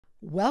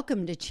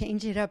Welcome to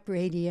Change It Up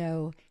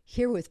Radio,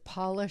 here with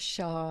Paula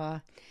Shaw.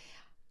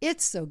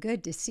 It's so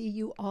good to see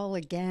you all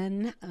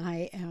again.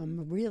 I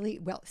am really,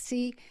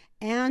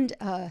 and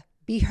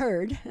be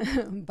heard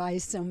by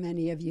so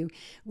many of you.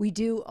 We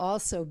do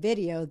also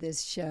video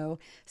this show,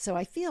 so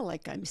I feel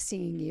like I'm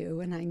seeing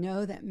you, and I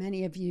know that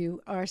many of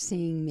you are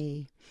seeing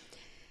me.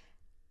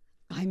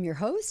 I'm your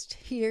host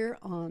here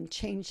on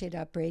Change It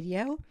Up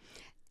Radio.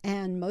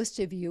 And most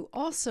of you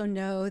also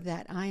know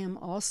that I am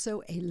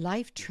also a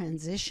life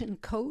transition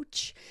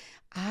coach.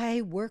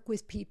 I work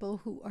with people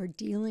who are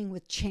dealing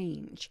with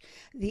change,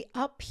 the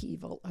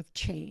upheaval of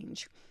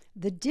change,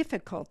 the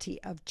difficulty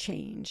of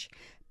change,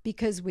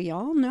 because we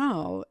all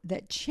know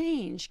that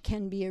change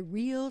can be a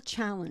real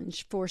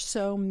challenge for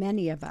so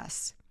many of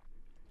us.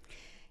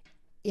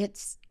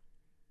 It's,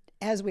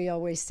 as we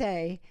always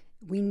say,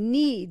 we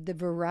need the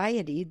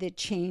variety that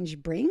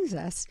change brings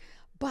us,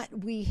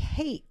 but we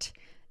hate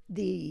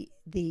the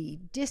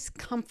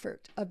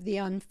discomfort of the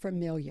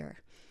unfamiliar.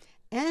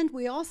 And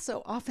we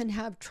also often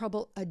have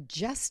trouble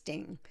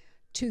adjusting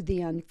to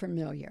the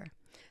unfamiliar.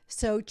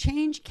 So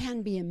change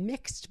can be a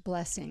mixed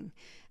blessing.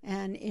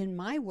 And in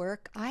my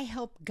work, I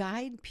help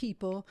guide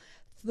people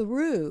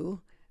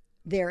through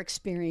their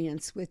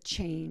experience with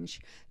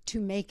change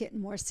to make it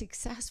more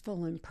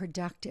successful and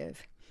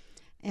productive.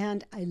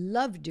 And I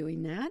love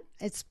doing that.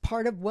 It's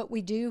part of what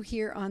we do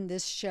here on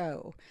this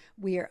show.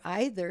 We are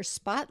either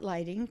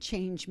spotlighting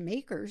change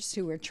makers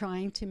who are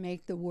trying to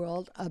make the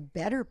world a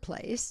better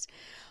place,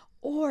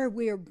 or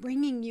we are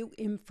bringing you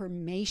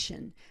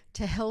information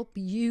to help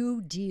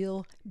you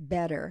deal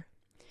better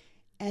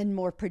and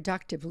more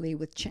productively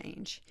with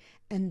change.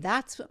 And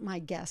that's what my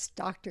guest,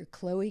 Dr.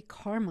 Chloe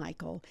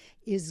Carmichael,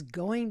 is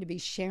going to be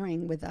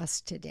sharing with us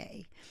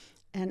today.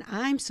 And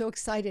I'm so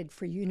excited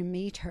for you to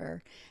meet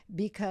her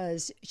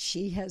because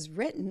she has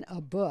written a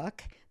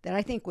book that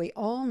I think we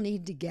all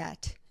need to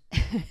get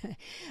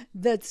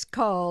that's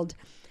called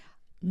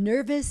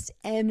Nervous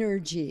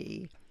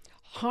Energy.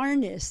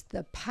 Harness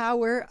the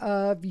power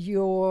of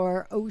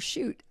your,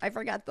 I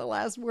forgot the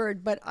last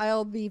word, but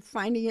I'll be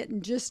finding it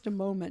in just a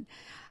moment.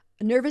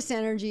 Nervous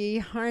Energy,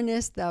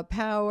 harness the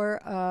power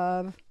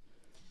of,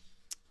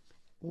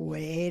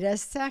 wait a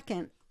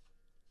second.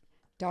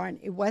 Darn,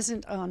 it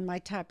wasn't on my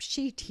top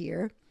sheet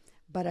here,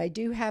 but I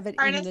do have it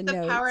in the notes.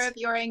 Harness the power of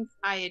your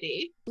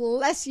anxiety.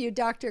 Bless you,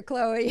 Dr.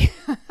 Chloe.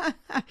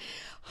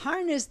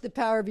 Harness the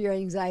power of your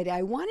anxiety.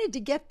 I wanted to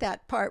get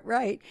that part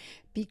right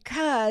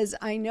because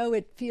I know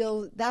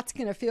that's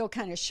going to feel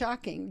kind of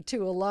shocking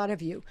to a lot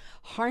of you,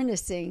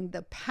 harnessing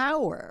the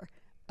power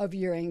of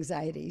your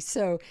anxiety.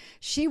 So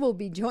she will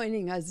be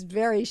joining us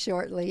very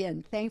shortly,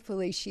 and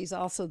thankfully she's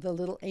also the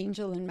little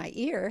angel in my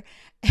ear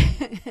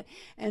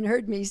and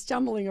heard me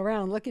stumbling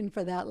around looking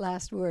for that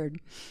last word.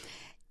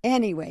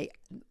 Anyway,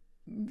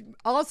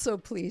 also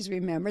please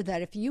remember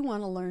that if you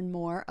want to learn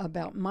more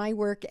about my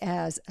work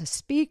as a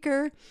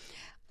speaker,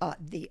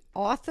 the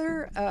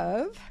author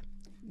of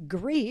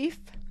Grief,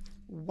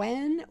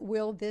 When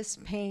Will This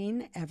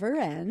Pain Ever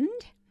End?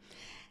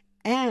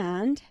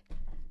 And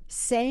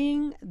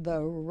Saying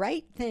the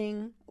Right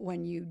Thing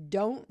When You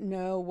Don't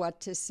Know What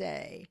to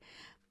Say.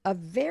 A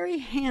very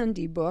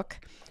handy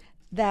book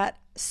that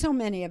so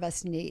many of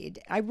us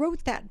need. I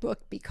wrote that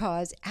book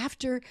because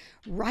after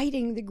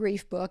writing the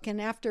grief book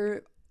and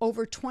after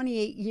over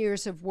 28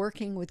 years of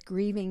working with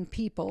grieving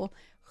people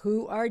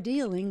who are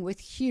dealing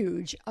with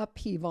huge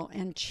upheaval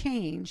and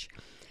change,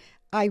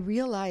 I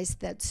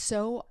realized that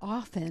so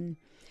often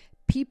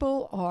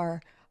people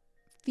are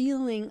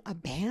feeling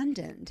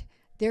abandoned.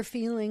 They're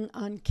feeling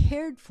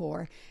uncared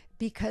for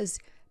because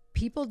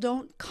people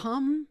don't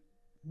come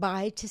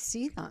by to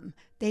see them.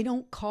 They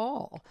don't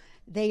call.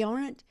 They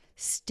aren't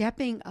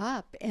stepping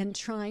up and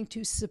trying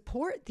to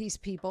support these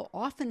people,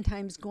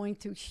 oftentimes going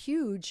through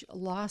huge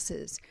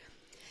losses.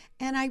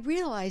 And I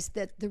realized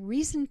that the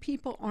reason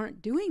people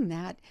aren't doing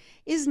that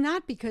is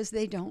not because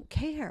they don't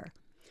care,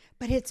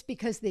 but it's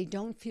because they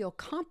don't feel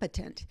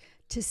competent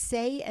to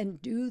say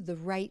and do the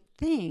right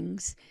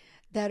things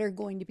that are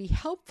going to be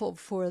helpful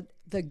for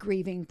the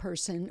grieving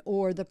person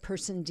or the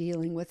person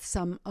dealing with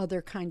some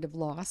other kind of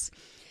loss.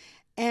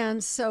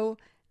 And so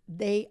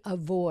they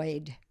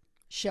avoid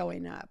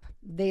showing up.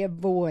 They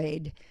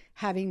avoid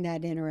having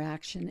that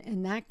interaction,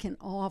 and that can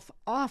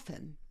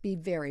often be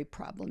very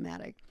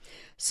problematic.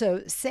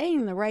 So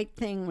saying the right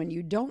thing when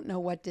you don't know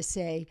what to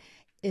say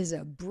is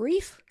a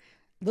brief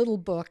little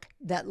book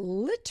that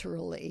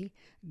literally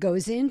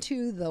goes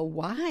into the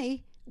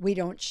why we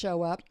don't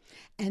show up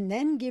and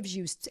then gives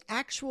you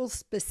actual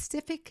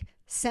specific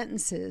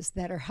sentences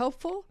that are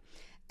helpful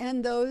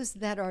and those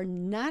that are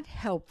not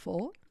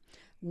helpful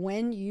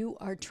when you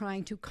are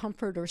trying to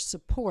comfort or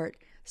support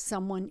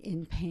someone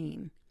in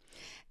pain.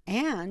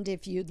 And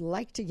if you'd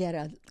like to get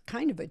a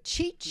kind of a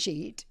cheat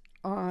sheet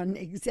on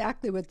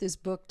exactly what this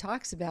book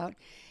talks about,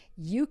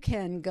 you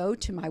can go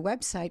to my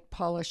website,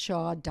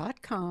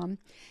 paulashaw.com,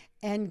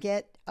 and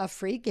get a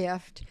free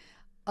gift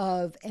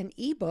of an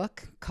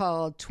ebook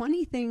called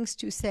 20 Things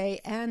to Say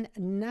and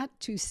Not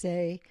to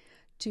Say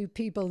to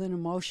People in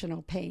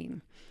Emotional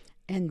Pain.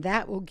 And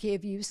that will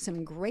give you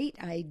some great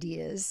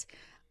ideas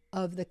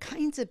of the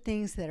kinds of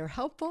things that are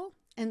helpful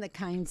and the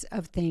kinds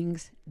of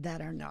things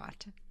that are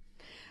not.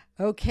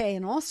 Okay,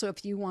 and also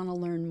if you want to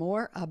learn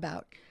more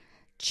about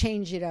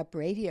Change It Up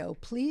Radio,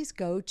 please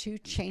go to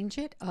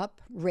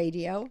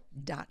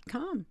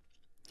changeitupradio.com.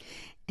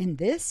 And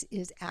this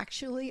is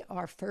actually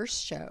our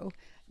first show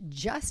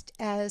just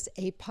as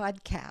a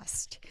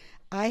podcast.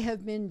 I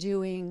have been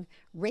doing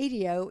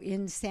radio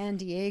in San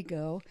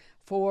Diego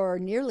for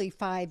nearly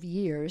 5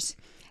 years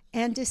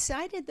and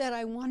decided that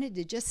I wanted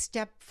to just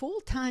step full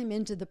time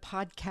into the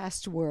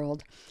podcast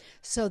world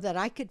so that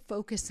I could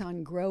focus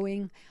on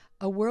growing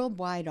a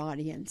worldwide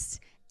audience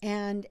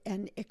and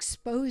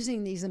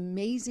exposing these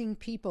amazing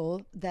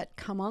people that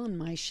come on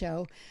my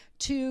show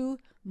to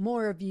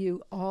more of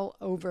you all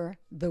over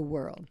the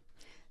world.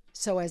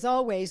 So as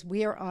always,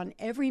 we are on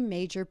every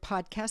major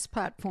podcast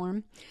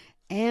platform,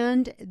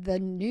 and the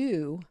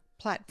new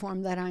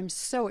platform that I'm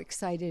so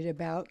excited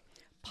about,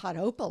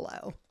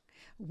 Podopolo,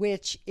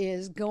 which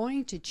is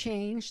going to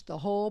change the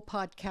whole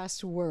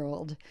podcast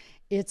world.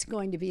 It's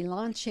going to be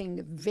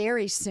launching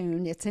very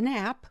soon. It's an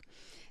app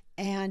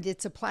and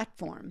it's a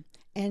platform.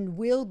 And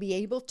we'll be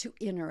able to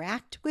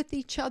interact with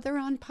each other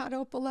on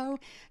Podopolo.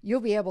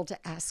 You'll be able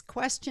to ask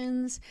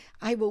questions.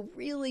 I will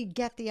really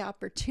get the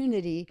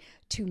opportunity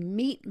to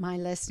meet my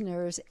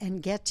listeners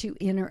and get to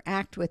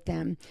interact with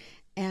them.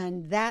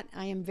 And that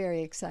I am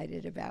very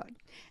excited about.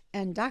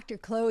 And Dr.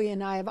 Chloe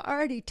and I have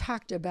already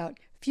talked about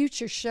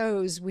future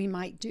shows we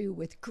might do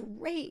with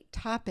great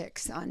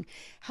topics on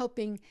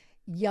helping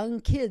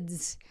young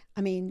kids,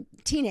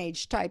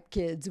 teenage type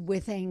kids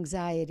with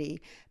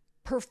anxiety,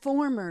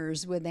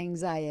 performers with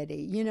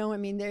anxiety.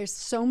 There's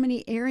so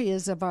many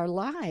areas of our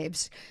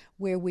lives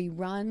where we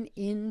run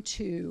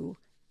into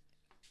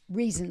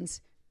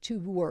reasons to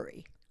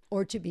worry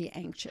or to be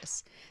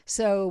anxious.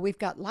 So we've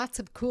got lots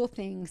of cool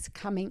things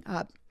coming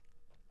up.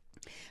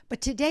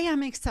 But today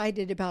I'm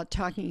excited about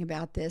talking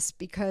about this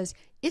because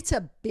it's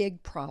a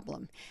big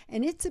problem,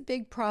 and it's a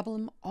big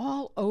problem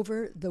all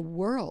over the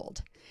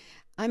world.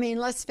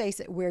 Let's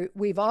face it,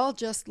 we've all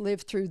just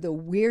lived through the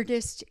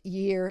weirdest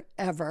year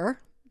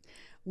ever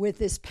with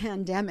this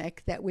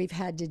pandemic that we've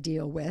had to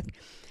deal with.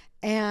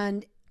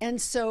 And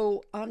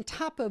so on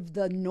top of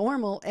the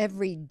normal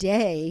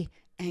everyday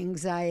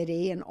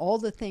anxiety and all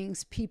the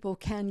things people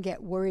can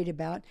get worried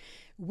about,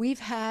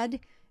 we've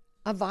had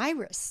a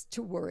virus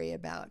to worry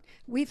about.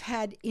 We've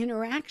had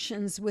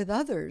interactions with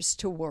others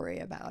to worry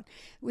about.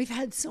 We've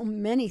had so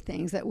many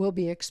things that we'll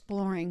be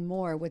exploring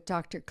more with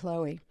Dr.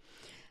 Chloe.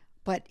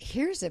 But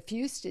here's a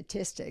few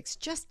statistics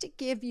just to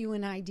give you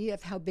an idea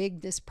of how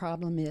big this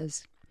problem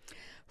is.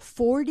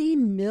 40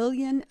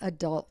 million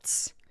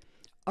adults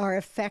are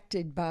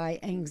affected by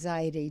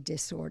anxiety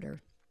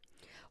disorder.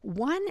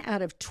 1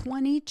 out of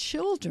 20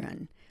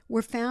 children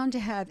were found to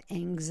have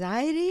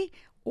anxiety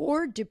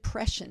or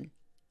depression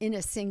in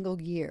a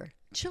single year.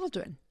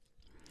 Children.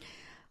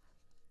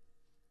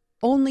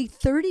 Only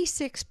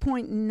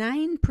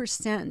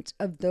 36.9%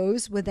 of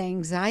those with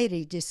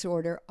anxiety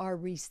disorder are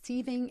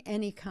receiving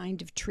any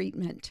kind of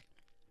treatment.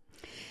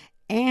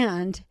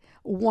 And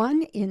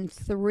 1 in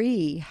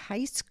 3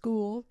 high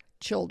school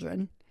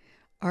children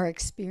are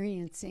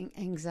experiencing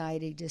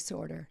anxiety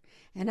disorder.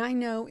 And I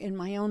know in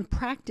my own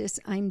practice,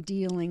 I'm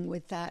dealing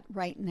with that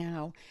right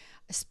now,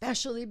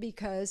 especially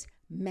because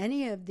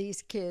many of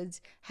these kids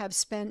have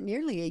spent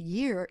nearly a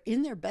year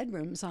in their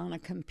bedrooms on a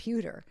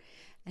computer.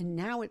 And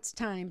now it's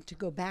time to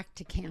go back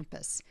to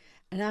campus.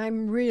 And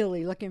I'm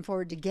really looking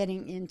forward to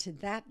getting into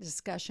that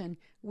discussion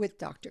with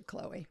Dr.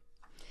 Chloe.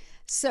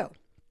 So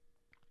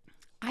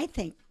I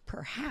think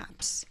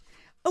perhaps,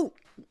 a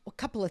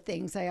couple of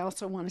things I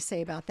also want to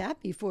say about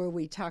that before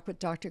we talk with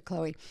Dr.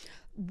 Chloe.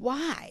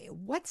 Why?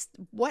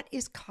 What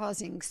is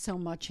causing so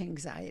much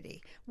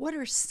anxiety? What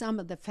are some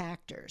of the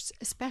factors,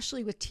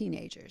 especially with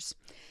teenagers?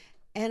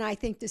 And I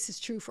think this is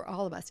true for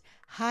all of us.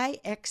 High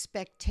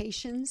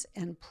expectations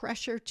and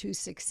pressure to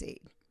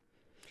succeed.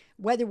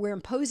 Whether we're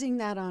imposing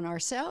that on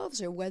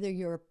ourselves or whether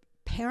your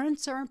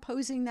parents are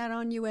imposing that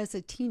on you as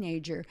a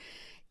teenager,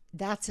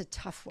 that's a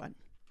tough one.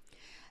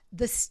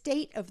 The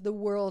state of the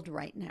world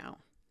right now,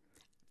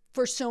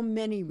 for so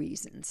many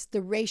reasons,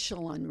 the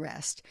racial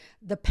unrest,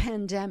 the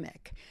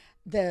pandemic,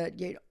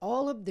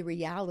 all of the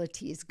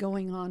realities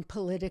going on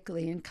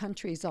politically in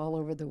countries all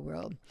over the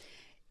world.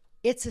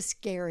 It's a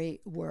scary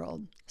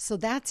world. So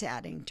that's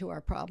adding to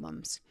our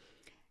problems.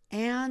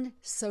 And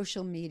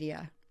social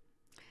media.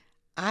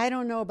 I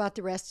don't know about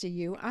the rest of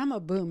you. I'm a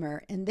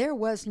boomer, and there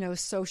was no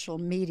social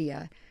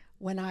media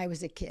when I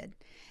was a kid.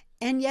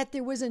 And yet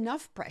there was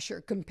enough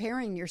pressure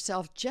comparing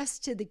yourself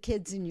just to the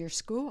kids in your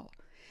school.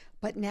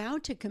 But now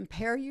to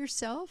compare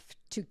yourself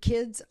to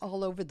kids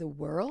all over the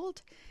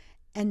world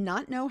and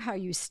not know how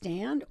you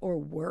stand or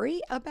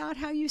worry about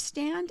how you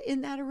stand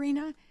in that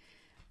arena,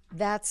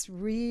 that's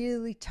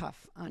really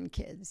tough on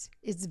kids.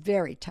 It's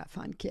very tough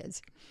on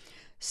kids.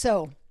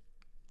 So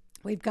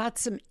we've got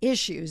some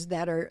issues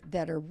that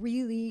are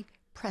really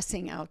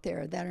pressing out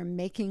there that are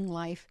making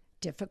life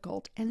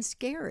difficult and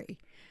scary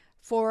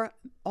for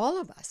all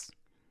of us.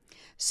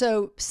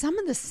 So, some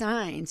of the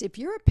signs, if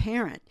you're a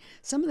parent,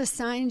 some of the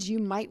signs you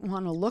might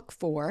want to look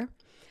for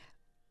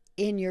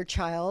in your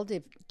child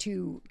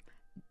to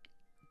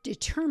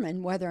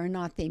determine whether or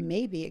not they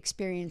may be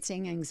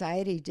experiencing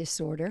anxiety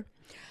disorder: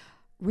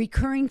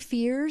 recurring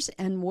fears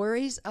and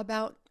worries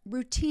about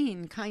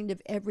routine, kind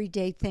of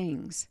everyday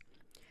things,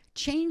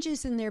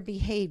 changes in their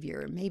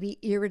behavior, maybe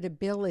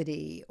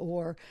irritability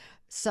or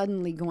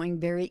suddenly going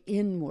very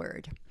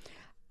inward,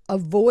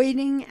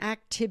 avoiding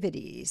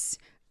activities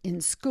in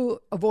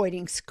school,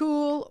 avoiding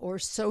school or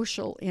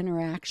social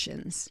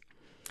interactions,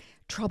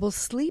 trouble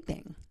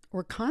sleeping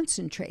or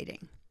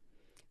concentrating,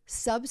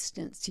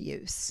 substance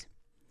use,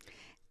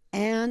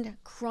 and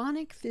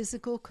chronic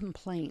physical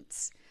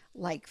complaints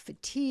like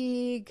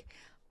fatigue,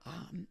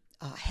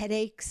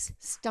 headaches,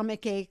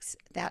 stomach aches,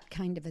 that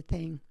kind of a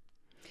thing.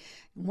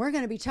 And we're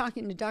going to be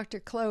talking to Dr.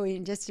 Chloe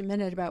in just a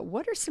minute about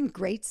what are some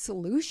great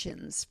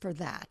solutions for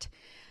that.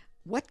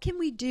 What can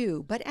we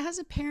do? But as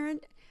a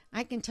parent,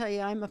 I can tell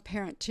you I'm a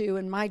parent too,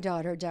 and my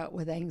daughter dealt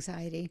with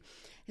anxiety.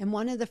 And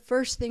one of the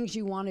first things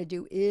you want to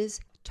do is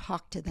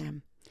talk to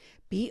them.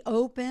 Be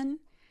open,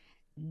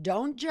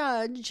 don't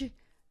judge,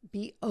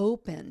 be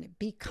open,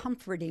 be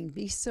comforting,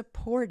 be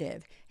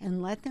supportive,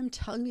 and let them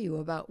tell you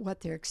about what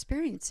they're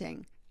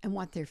experiencing and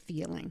what they're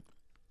feeling.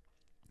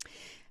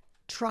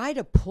 Try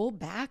to pull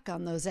back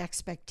on those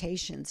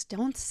expectations.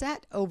 Don't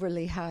set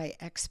overly high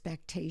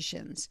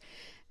expectations,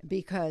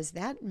 because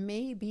that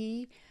may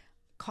be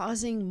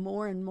causing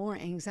more and more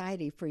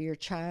anxiety for your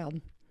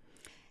child.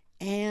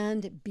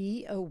 And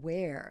be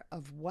aware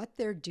of what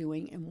they're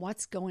doing and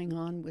what's going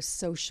on with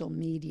social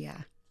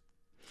media.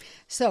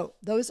 So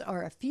those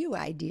are a few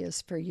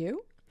ideas for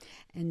you.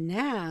 And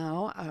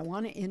now I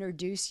want to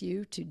introduce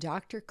you to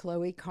Dr.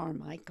 Chloe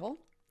Carmichael.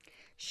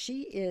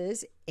 She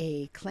is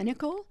a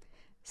clinical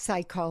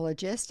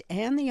psychologist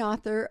and the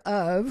author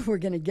of, we're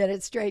going to get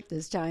it straight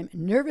this time,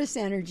 Nervous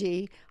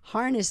Energy: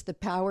 Harness the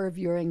Power of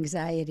Your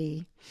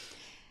Anxiety.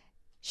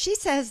 She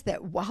says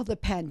that while the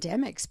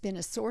pandemic's been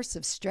a source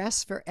of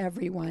stress for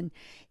everyone,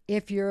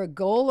 if you're a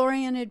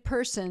goal-oriented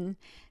person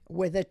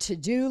with a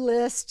to-do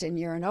list and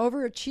you're an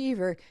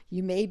overachiever,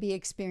 you may be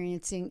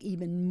experiencing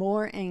even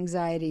more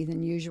anxiety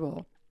than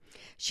usual.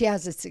 She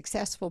has a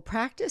successful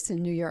practice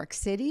in New York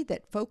City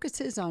that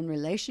focuses on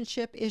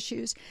relationship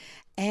issues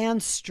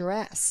and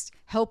stress,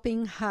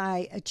 helping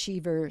high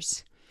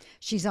achievers.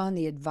 She's on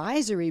the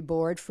advisory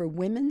board for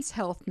Women's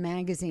Health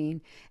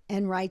magazine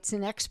and writes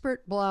an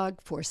expert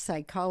blog for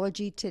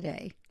Psychology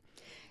Today.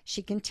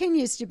 She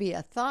continues to be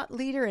a thought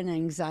leader in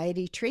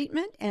anxiety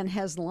treatment and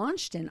has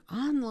launched an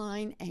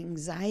online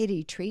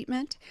anxiety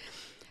treatment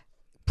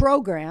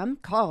program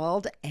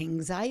called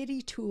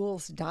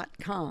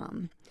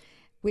anxietytools.com,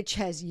 which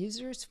has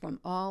users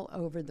from all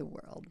over the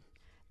world.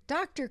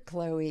 Dr.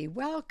 Chloe,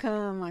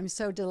 welcome. I'm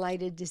so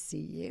delighted to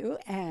see you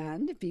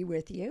and be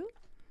with you.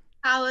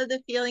 Paula, the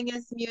feeling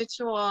is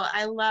mutual.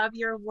 I love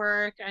your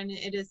work, and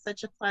it is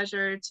such a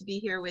pleasure to be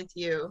here with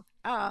you.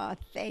 Ah,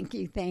 thank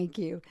you, thank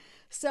you.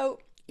 So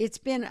it's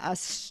been a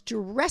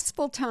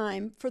stressful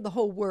time for the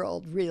whole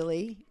world,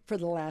 really, for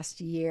the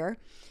last year.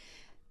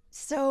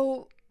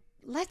 So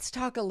let's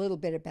talk a little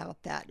bit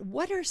about that.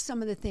 What are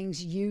some of the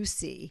things you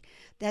see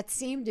that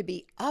seem to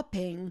be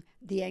upping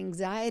the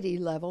anxiety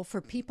level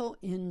for people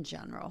in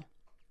general?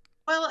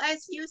 Well,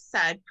 as you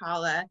said,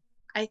 Paula,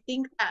 I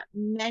think that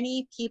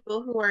many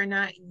people who are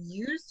not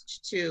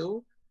used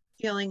to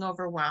feeling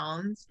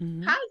overwhelmed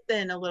Mm-hmm. have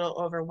been a little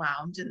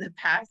overwhelmed in the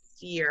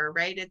past year,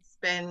 right? It's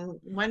been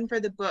one for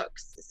the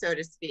books, so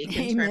to speak,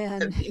 in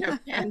terms of, Amen.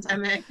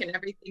 pandemic and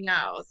everything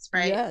else,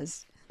 right?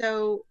 Yes.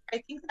 So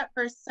I think that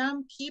for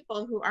some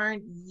people who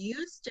aren't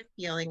used to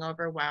feeling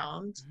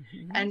overwhelmed,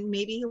 Mm-hmm. and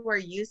maybe who are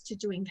used to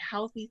doing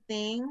healthy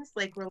things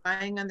like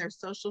relying on their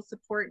social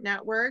support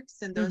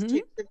networks and those Mm-hmm.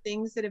 types of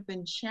things that have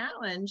been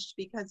challenged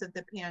because of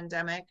the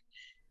pandemic,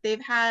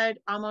 they've had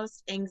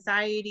almost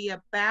anxiety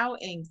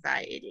about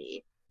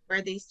anxiety,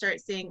 where they start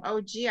saying,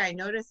 oh, gee, I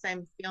notice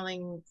I'm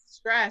feeling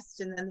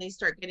stressed. And then they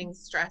start getting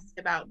stressed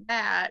about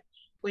that,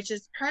 which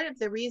is part of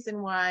the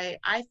reason why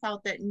I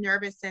felt that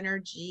Nervous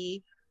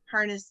Energy: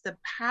 Harness the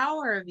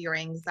Power of Your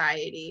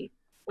Anxiety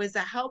was a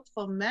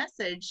helpful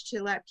message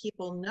to let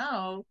people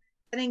know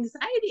that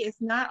anxiety is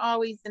not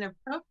always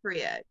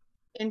inappropriate.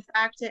 In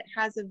fact, it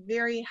has a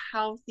very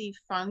healthy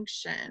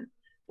function,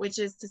 which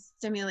is to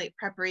stimulate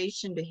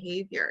preparation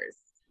behaviors.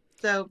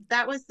 So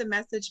that was the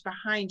message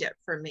behind it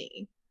for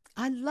me.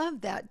 I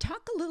love that.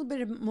 Talk a little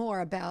bit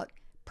more about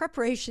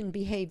preparation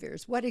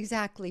behaviors. What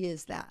exactly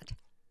is that?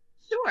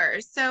 Sure.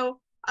 So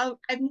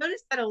I've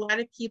noticed that a lot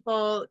of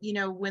people,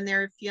 when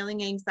they're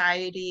feeling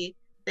anxiety,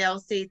 they'll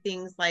say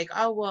things like,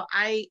 "Oh, well,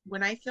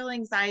 when I feel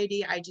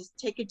anxiety, I just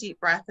take a deep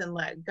breath and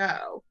let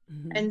go."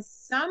 Mm-hmm. And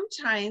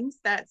sometimes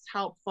that's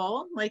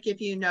helpful, like if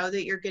you know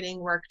that you're getting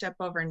worked up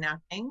over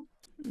nothing.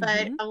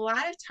 But Mm-hmm. a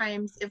lot of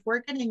times, if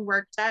we're getting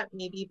worked up,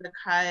 maybe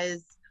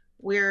because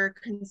we're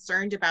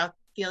concerned about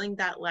feeling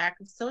that lack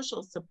of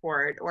social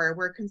support, or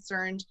we're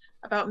concerned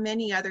about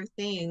many other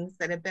things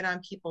that have been on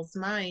people's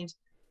mind,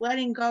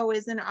 letting go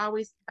isn't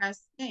always the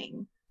best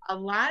thing. A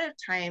lot of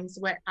times,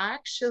 what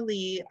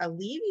actually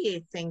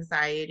alleviates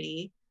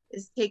anxiety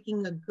is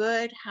taking a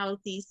good,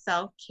 healthy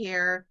self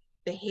care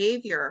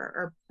behavior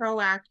or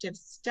proactive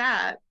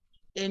step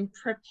in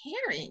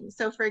preparing.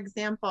 So, for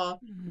example,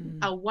 Mm.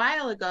 a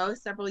while ago,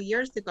 several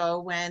years ago,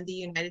 when the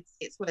United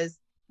States was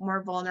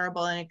more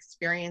vulnerable and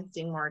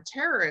experiencing more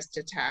terrorist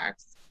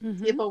attacks,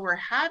 Mm-hmm. people were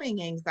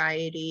having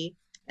anxiety.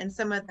 And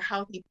some of the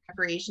healthy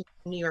preparations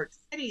in New York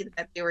City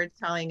that they were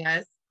telling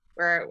us,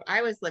 where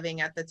I was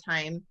living at the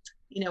time,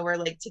 were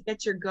like to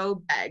get your go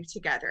bag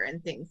together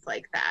and things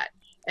like that.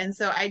 And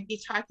so I'd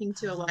be talking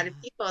to a lot of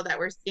Ah. people that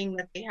were seeing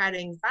that they had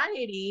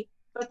anxiety,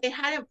 but they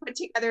hadn't put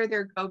together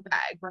their go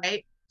bag,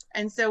 right?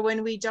 And so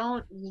when we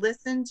don't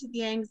listen to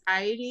the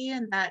anxiety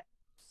and that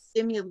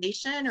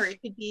stimulation, or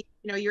it could be,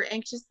 you're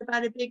anxious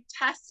about a big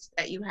test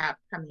that you have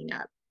coming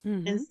up.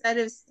 Mm-hmm. Instead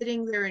of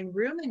sitting there and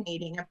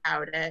ruminating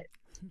about it,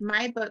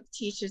 my book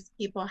teaches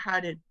people how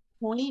to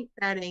point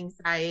that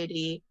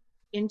anxiety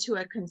into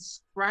a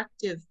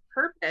constructive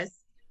purpose,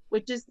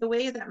 which is the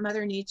way that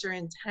Mother Nature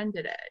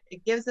intended it.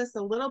 It gives us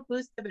a little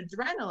boost of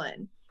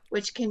adrenaline,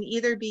 which can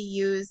either be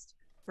used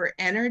for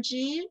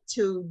energy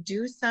to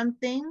do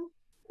something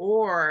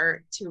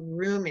or to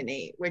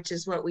ruminate, which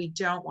is what we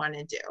don't want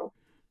to do.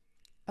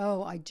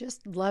 Oh, I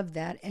just love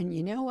that. And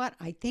you know what?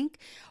 I think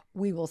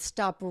we will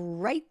stop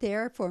right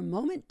there for a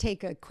moment,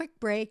 take a quick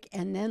break,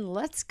 and then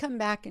let's come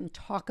back and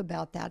talk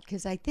about that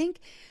because I think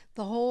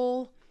the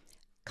whole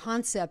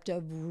concept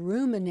of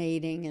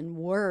ruminating and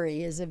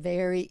worry is a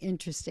very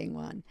interesting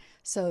one.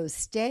 So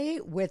stay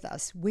with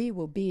us. We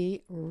will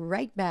be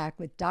right back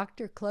with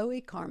Dr.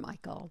 Chloe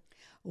Carmichael.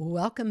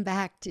 Welcome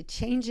back to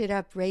Change It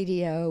Up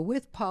Radio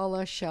with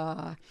Paula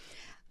Shaw.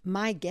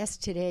 My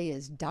guest today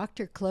is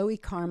Dr. Chloe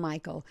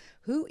Carmichael,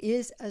 who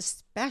is a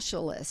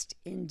specialist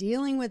in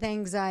dealing with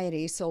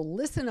anxiety. So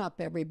listen up,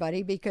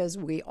 everybody, because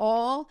we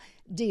all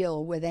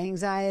deal with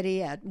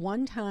anxiety at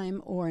one time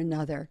or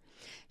another.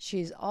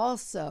 She's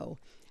also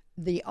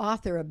the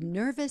author of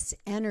Nervous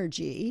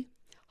Energy,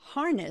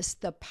 Harness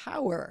the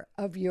Power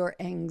of Your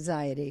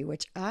Anxiety,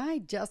 which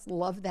I just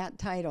love that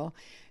title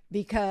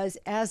because,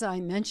 as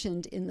I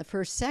mentioned in the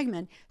first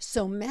segment,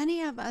 so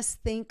many of us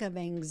think of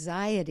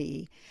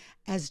anxiety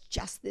as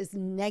just this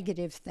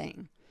negative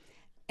thing.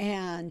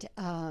 And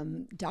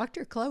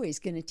Dr. Chloe is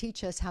going to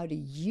teach us how to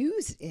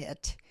use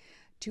it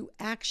to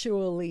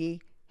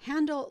actually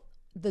handle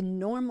the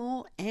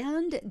normal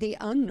and the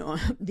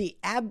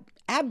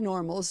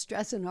abnormal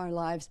stress in our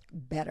lives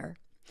better.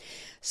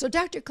 So,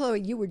 Dr.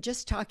 Chloe, you were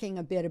just talking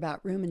a bit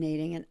about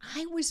ruminating, and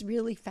I was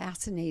really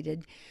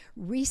fascinated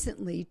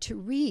recently to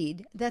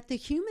read that the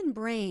human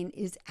brain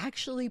is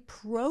actually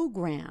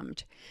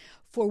programmed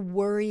for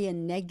worry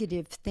and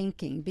negative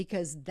thinking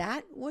because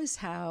that was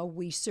how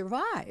we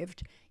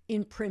survived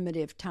in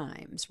primitive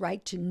times,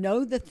 right? To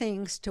know the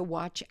things to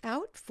watch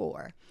out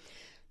for.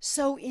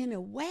 So, in a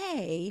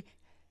way,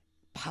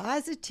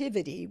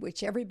 positivity,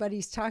 which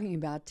everybody's talking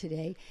about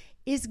today,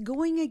 is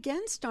going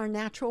against our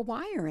natural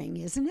wiring,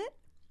 isn't it?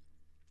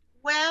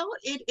 Well,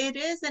 it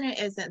is and it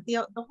isn't.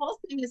 The whole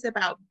thing is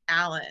about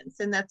balance.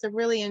 And that's a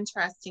really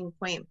interesting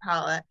point,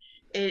 Paula.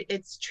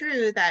 It's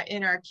true that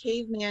in our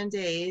caveman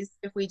days,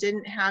 if we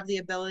didn't have the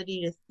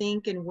ability to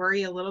think and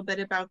worry a little bit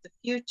about the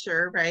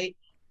future, right,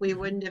 we Mm-hmm.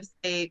 wouldn't have,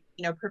 say,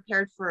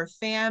 prepared for a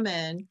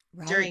famine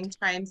during Right.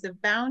 times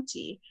of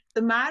bounty.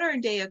 The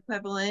modern day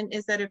equivalent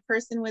is that a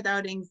person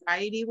without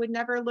anxiety would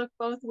never look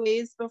both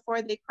ways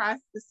before they cross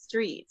the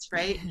streets,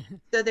 right?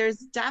 So there's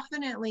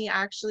definitely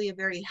actually a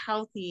very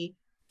healthy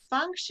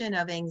function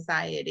of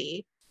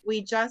anxiety.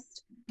 We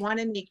just want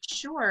to make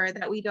sure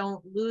that we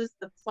don't lose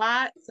the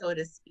plot, so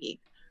to speak.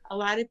 A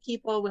lot of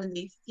people, when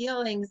they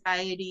feel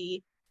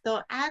anxiety,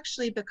 they'll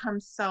actually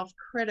become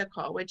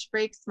self-critical, which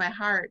breaks my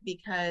heart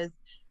because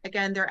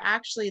again, they're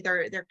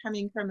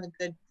coming from a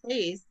good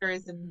place. There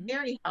is a Mm-hmm.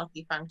 very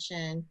healthy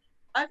function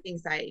of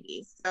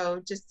anxiety.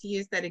 So just to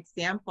use that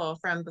example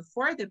from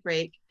before the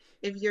break,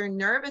 if you're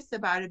nervous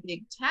about a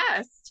big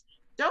test,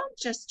 don't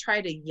just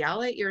try to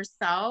yell at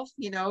yourself,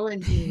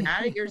 and be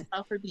mad at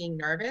yourself for being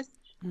nervous.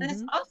 And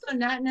it's Mm-hmm. also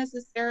not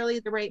necessarily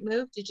the right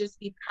move to just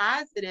be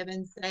positive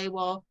and say,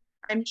 well,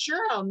 I'm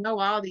sure I'll know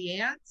all the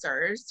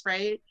answers,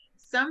 right?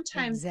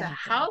 Sometimes the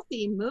Exactly.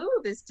 healthy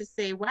move is to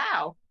say,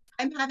 wow,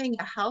 I'm having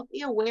a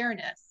healthy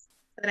awareness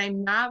that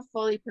I'm not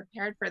fully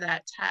prepared for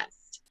that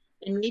test.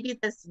 And maybe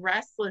this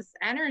restless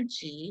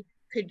energy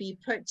could be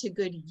put to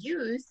good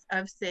use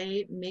of,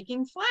 say,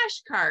 making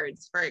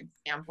flashcards, for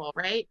example,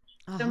 right?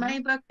 So Uh-huh. my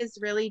book is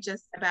really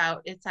just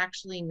about, it's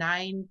actually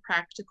 9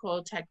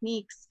 practical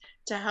techniques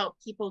to help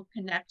people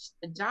connect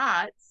the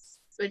dots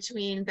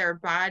between their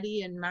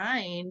body and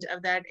mind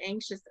of that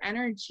anxious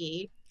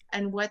energy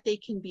and what they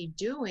can be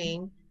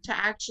doing to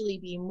actually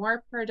be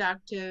more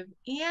productive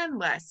and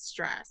less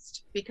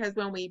stressed. Because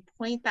when we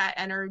point that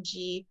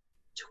energy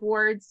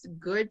towards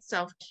good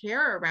self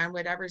care around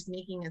whatever's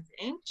making us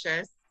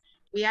anxious,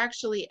 we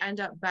actually end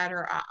up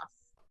better off.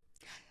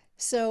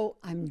 So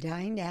I'm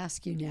dying to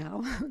ask you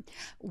now,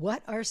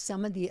 what are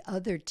some of the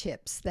other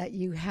tips that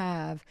you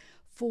have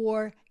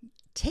for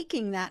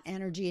taking that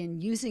energy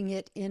and using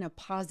it in a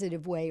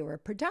positive way or a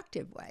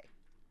productive way?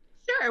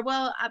 Sure.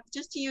 Well,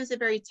 just to use a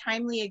very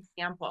timely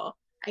example,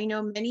 I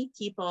know many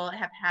people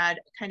have had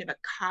kind of a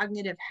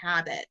cognitive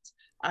habit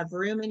of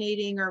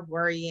ruminating or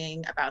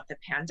worrying about the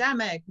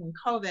pandemic and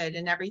COVID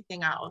and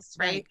everything else,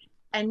 right? Right.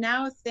 And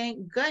now,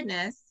 thank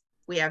goodness,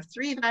 we have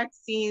three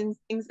vaccines.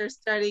 Things are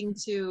starting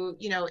to,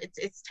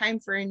 it's time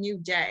for a new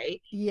day.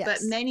 But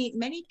Yes.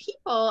 many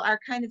people are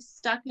kind of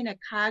stuck in a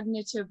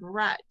cognitive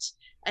rut.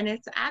 And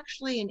it's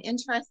actually an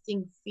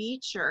interesting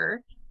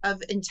feature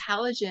of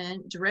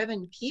intelligent,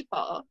 driven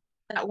people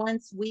that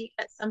once we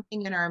get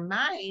something in our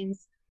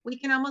minds, we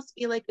can almost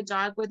be like a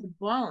dog with a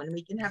bone.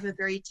 We can have a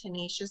very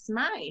tenacious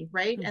mind,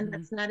 right? And Hmm.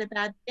 that's not a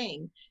bad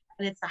thing.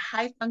 And it's a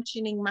high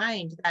functioning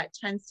mind that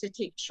tends to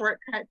take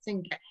shortcuts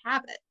and get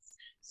habits.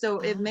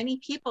 So if Ah, many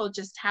people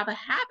just have a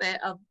habit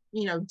of,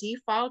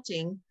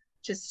 defaulting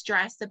to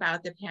stress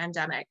about the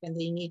pandemic and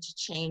they need to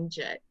change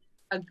it.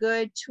 A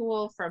good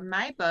tool from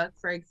my book,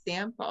 for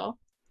example,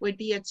 would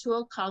be a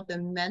tool called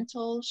the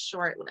mental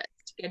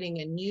shortlist, getting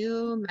a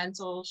new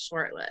mental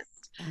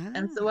shortlist.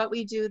 And so ah. what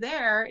we do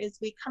there is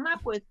we come up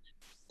with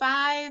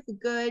 5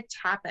 good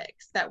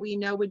topics that we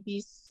know would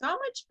be so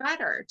much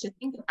better to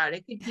think about.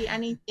 It could be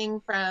anything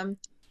from,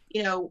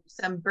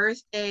 some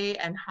birthday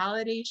and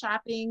holiday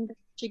shopping that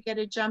you get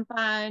a jump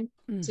on,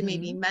 to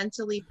maybe Hmm.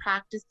 mentally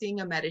practicing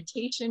a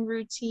meditation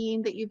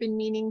routine that you've been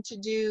meaning to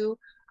do,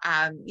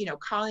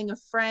 calling a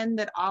friend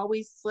that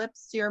always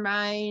slips your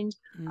mind,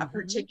 a Hmm.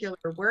 particular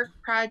work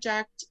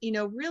project,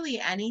 really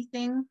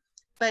anything.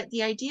 But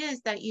the idea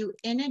is that you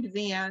in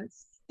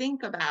advance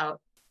think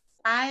about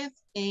 5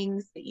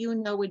 things that you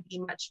know would be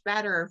much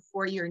better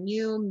for your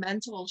new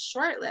mental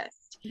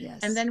shortlist. And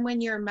Yes. then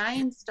when your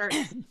mind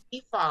starts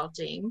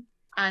defaulting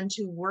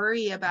onto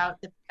worry about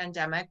the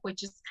pandemic,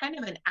 which is kind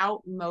of an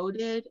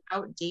outdated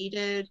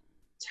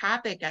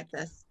topic at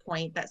this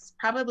point, that's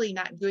probably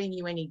not doing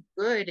you any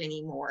good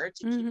anymore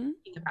to keep Hmm.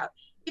 thinking about,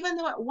 even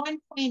though at one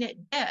point it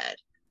did,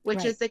 which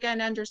Right. is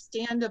again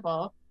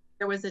understandable.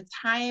 There was a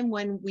time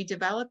when we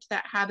developed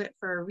that habit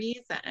for a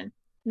reason.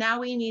 Now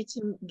we need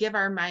to give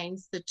our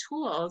minds the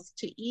tools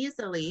to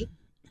easily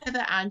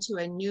pivot onto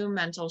a new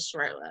mental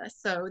shortlist.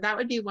 So that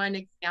would be one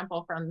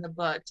example from the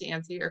book to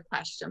answer your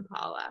question,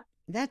 Paula.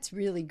 That's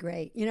really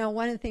great.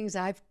 One of the things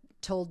I've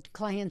told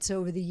clients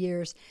over the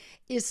years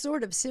is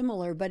sort of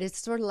similar, but it's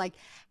sort of like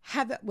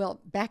well,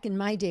 back in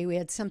my day, we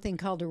had something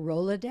called a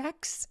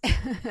Rolodex,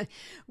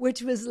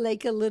 which was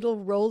like a little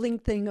rolling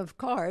thing of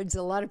cards.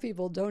 A lot of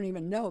people don't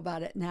even know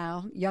about it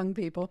now, young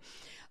people.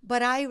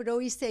 But I would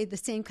always say the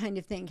same kind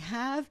of thing.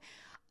 Have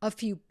a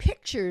few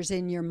pictures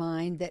in your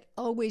mind that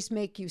always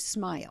make you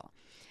smile,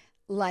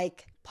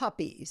 like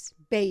puppies,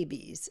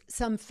 babies,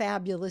 some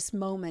fabulous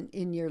moment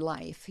in your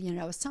life.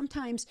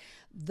 Sometimes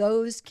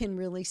those can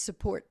really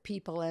support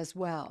people as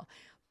well.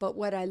 But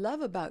what I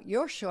love about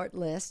your short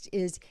list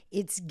is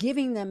it's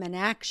giving them an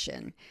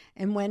action.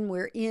 And when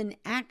we're in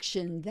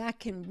action, that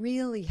can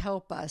really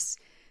help us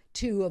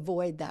to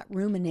avoid that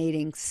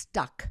ruminating,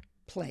 stuck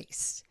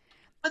place.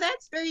 Well,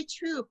 that's very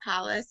true,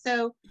 Paula.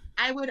 So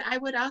I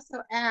would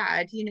also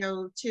add,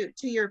 to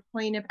your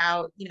point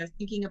about,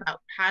 thinking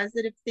about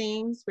positive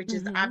things, which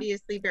is Mm-hmm.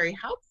 obviously very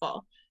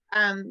helpful.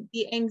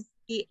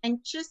 The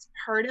anxious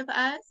part of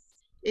us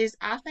is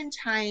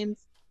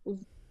oftentimes,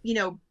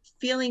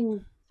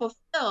 feeling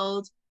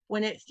fulfilled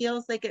when it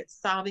feels like it's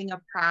solving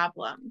a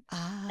problem.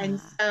 And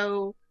Ah.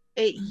 so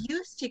it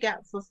used to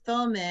get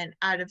fulfillment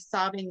out of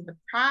solving the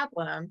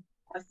problem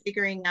of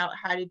figuring out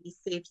how to be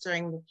safe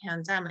during the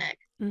pandemic,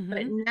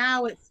 but Mm-hmm.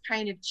 now it's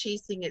kind of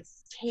chasing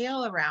its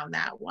tail around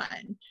that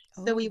one.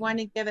 So we Oh, want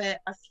to give it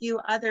a few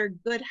other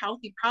good,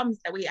 healthy problems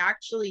that we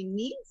actually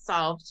need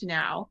solved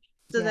now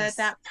so that yes.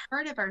 that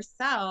part of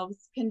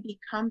ourselves can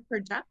become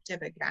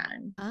productive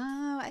again.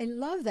 Ah, I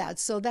love that.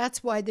 So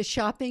that's why the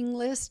shopping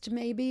list,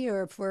 maybe,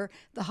 or for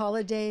the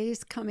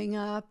holidays coming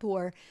up,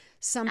 or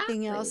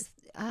something Exactly. else.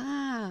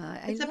 Ah,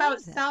 I It's love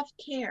about that.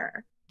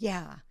 self-care.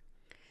 Yeah,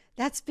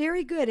 that's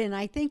very good. And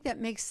I think that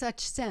makes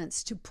such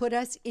sense to put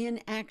us in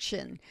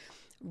action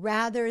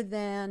rather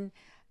than,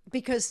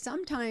 because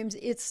sometimes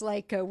it's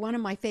like one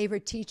of my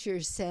favorite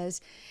teachers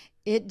says,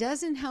 it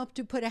doesn't help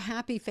to put a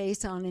happy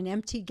face on an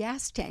empty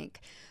gas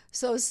tank.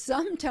 So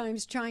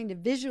sometimes trying to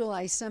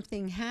visualize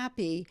something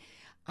happy,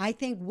 I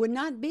think, would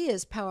not be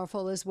as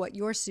powerful as what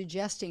you're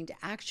suggesting, to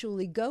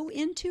actually go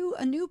into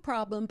a new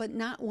problem, but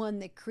not one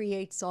that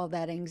creates all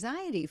that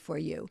anxiety for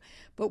you,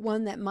 but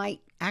one that might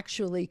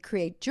actually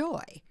create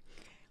joy.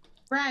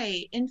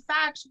 Right. In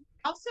fact,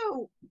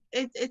 also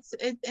it's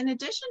in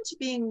addition to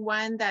being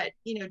one that,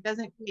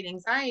 doesn't create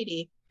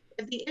anxiety,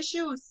 if the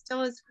issue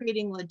still is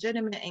creating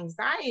legitimate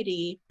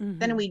anxiety,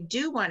 then Hmm. we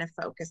do want to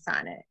focus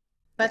on it.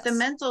 But the Yes.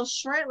 mental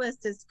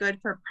shortlist is good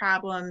for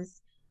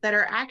problems that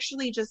are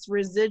actually just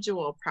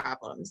residual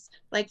problems.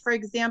 Like, for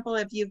example,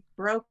 if you've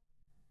broke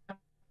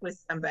with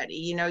somebody,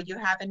 you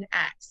have an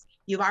ex,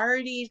 you've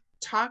already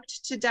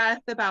talked to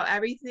death about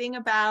everything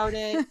about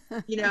it.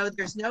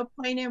 There's no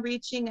point in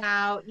reaching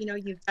out.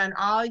 You've done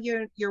all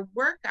your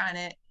work on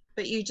it,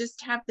 but you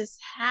just have this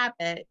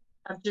habit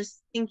of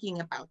just thinking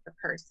about the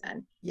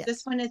person. This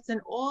Yes. one, it's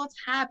an old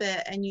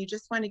habit, and you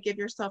just want to give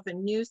yourself a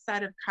new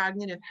set of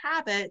cognitive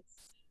habits,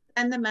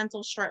 then the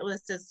mental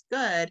shortlist is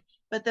good.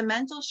 But the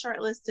mental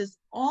shortlist is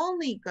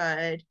only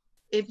good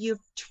if you've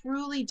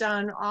truly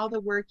done all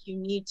the work you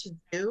need to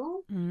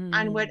do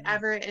on Mm,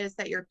 whatever it is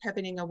that you're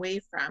pivoting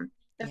away from.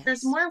 If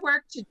there's yes. more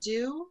work to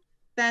do,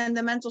 then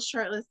the mental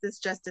shortlist is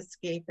just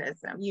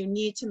escapism. You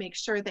need to make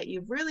sure that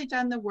you've really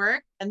done the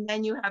work, and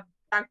then you have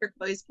Dr.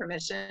 Chloe's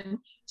permission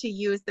to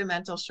use the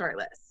mental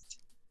shortlist.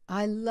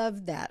 I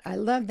love that. I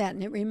love that.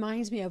 And it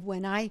reminds me of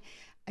when I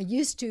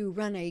used to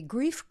run a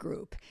grief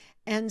group.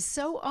 And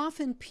so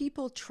often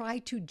people try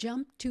to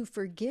jump to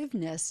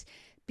forgiveness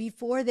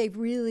before they've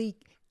really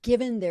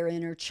given their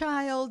inner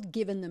child,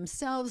 given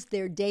themselves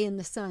their day in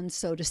the sun,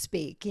 so to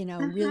speak,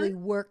 Mm-hmm. really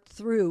worked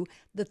through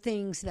the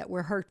things that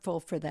were hurtful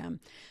for them.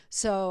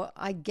 So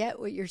I get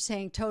what you're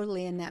saying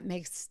totally, and that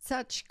makes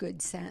such good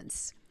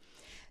sense.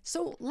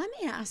 So let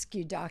me ask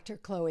you, Dr.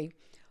 Chloe,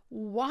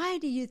 why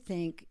do you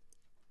think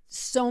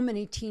so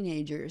many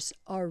teenagers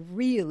are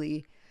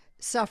really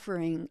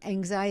suffering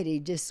anxiety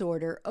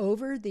disorder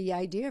over the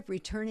idea of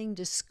returning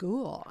to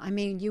school? I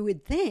mean, you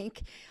would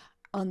think,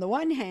 on the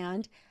one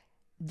hand,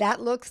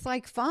 that looks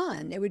like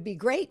fun. It would be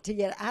great to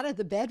get out of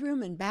the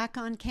bedroom and back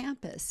on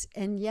campus.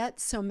 And yet,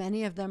 so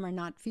many of them are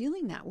not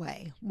feeling that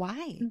way.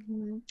 Why?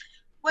 Mm-hmm.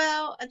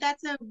 Well,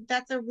 that's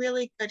a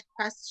really good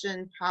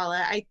question,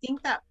 Paula. I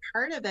think that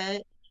part of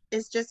it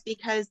is just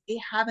because they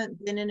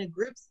haven't been in a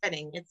group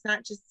setting. It's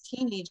not just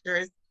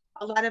teenagers.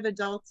 A lot of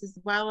adults as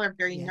well are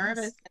very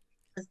nervous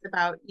Yes.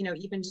 about,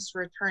 even just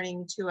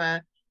returning to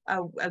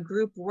a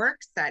group work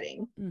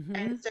setting.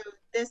 And Mm-hmm. so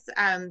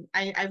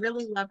I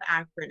really love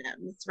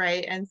acronyms,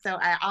 right? And so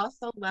I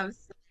also love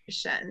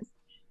solutions.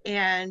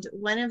 And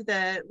one of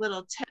the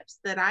little tips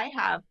that I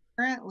have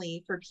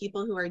currently for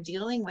people who are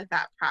dealing with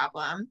that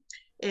problem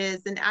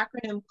is an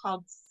acronym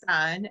called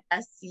SUN,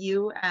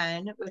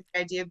 SUN, with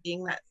the idea of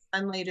being that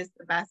sunlight is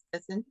the best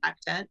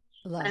disinfectant.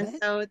 Love And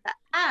it. so the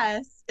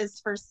S is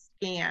for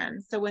scan.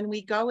 So when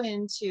we go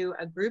into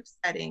a group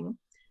setting,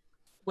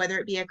 whether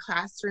it be a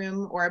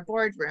classroom or a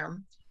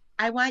boardroom,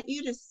 I want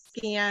you to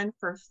scan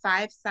for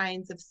 5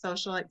 signs of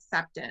social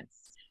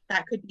acceptance.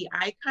 That could be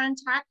eye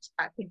contact,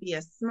 that could be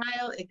a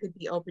smile, it could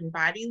be open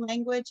body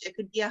language, it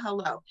could be a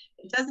hello.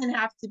 It doesn't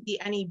have to be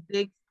any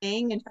big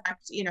thing. In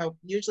fact,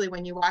 usually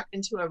when you walk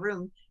into a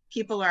room,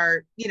 people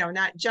are,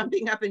 not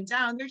jumping up and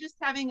down. They're just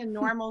having a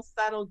normal,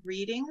 subtle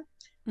greeting.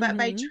 But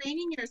by Mm-hmm.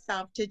 training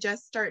yourself to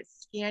just start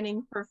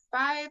scanning for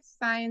 5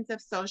 signs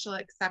of social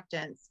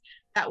acceptance,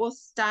 that will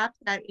stop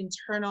that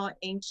internal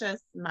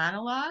anxious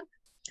monologue.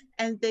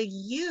 And the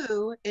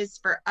U is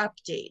for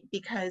update,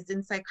 because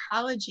in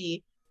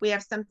psychology, we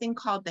have something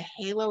called the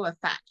halo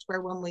effect,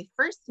 where when we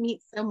first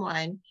meet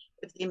someone,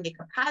 if they make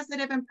a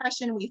positive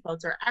impression, we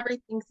filter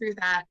everything through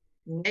that.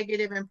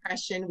 Negative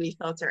impression, we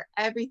filter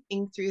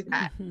everything through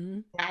that. Mm-hmm.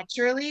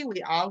 Naturally,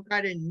 we all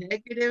got a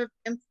negative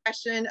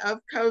impression of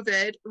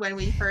COVID when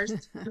we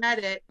first met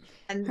it.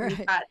 And we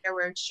Right. thought there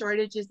were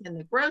shortages in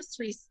the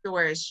grocery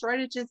stores,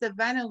 shortages of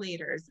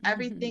ventilators,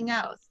 everything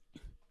Mm-hmm. else.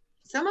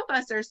 Some of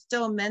us are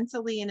still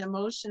mentally and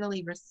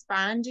emotionally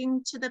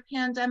responding to the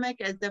pandemic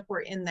as if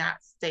we're in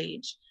that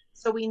stage.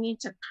 So we need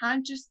to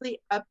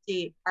consciously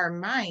update our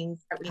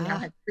minds that we now Ah,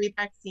 have 3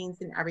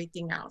 vaccines and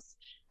everything else.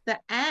 The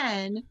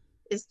N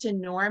is to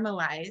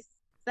normalize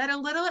that a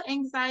little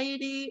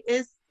anxiety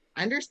is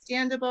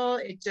understandable.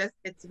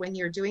 It's when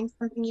you're doing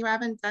something you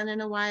haven't done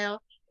in a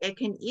while. It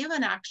can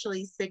even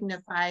actually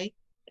signify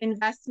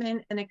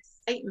investment and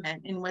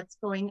excitement in what's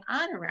going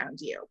on around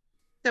you.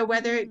 So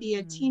whether it be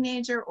a mm.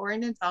 teenager or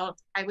an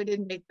adult, I would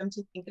invite them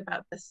to think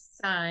about the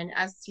SUN,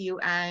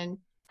 SUN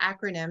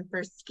acronym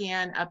for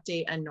scan,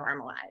 update, and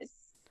normalize.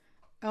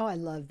 Oh, I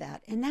love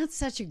that. And that's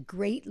such a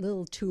great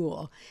little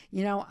tool.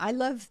 I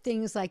love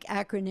things like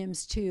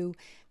acronyms too,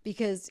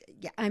 because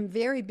I'm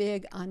very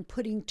big on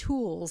putting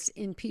tools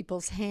in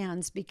people's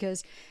hands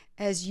because,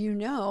 as you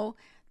know,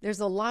 there's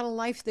a lot of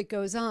life that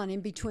goes on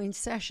in between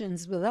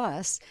sessions with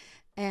us,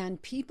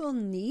 and people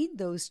need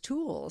those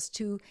tools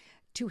to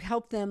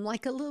help them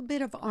like a little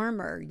bit of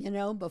armor,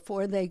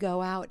 before they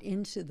go out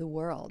into the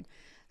world.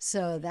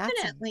 So that's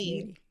a Definitely.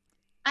 beauty.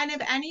 And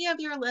if any of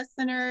your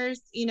listeners,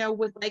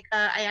 would like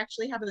I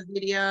actually have a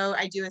video.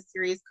 I do a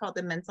series called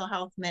the Mental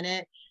Health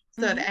Minute.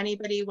 So if Hmm.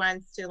 anybody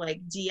wants to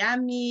like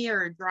DM me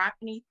or drop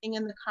anything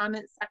in the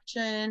comment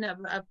section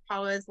of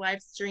Paula's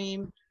live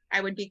stream, I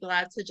would be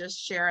glad to just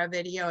share a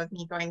video of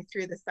me going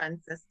through the sun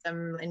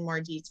system in more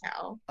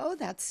detail. Oh,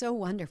 that's so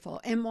wonderful.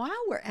 And while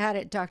we're at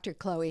it, Dr.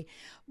 Chloe,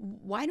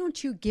 why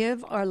don't you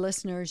give our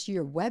listeners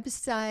your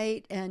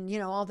website and,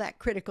 all that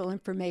critical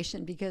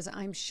information because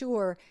I'm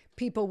sure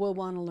people will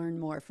want to learn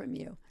more from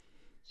you.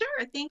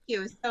 Sure, thank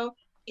you. So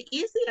the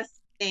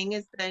easiest thing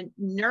is the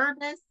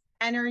nervous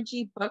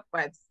energy book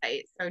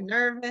website. So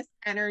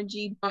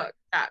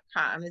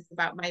nervousenergybook.com is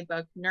about my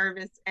book,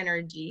 Nervous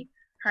Energy,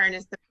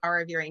 Harness the Power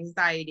of Your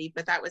Anxiety,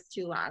 but that was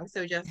too long.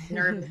 So just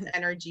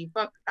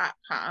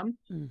nervousenergybook.com.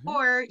 Mm-hmm.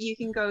 Or you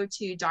can go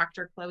to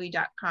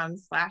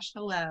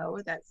drchloe.com/hello.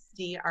 That's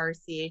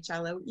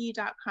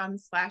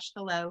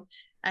drchloe.com/hello.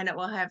 And it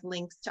will have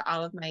links to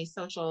all of my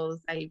socials.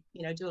 I,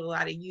 do a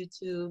lot of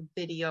YouTube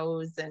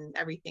videos and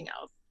everything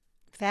else.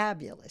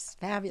 Fabulous,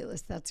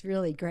 fabulous. That's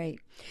really great.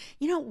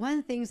 One of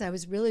the things I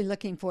was really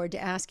looking forward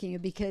to asking you,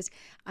 because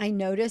I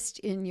noticed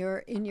in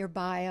your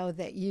bio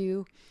that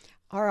you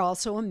are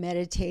also a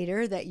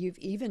meditator, that you've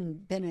even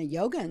been a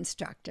yoga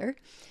instructor.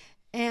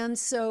 And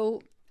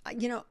so,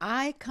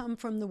 I come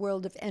from the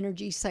world of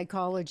energy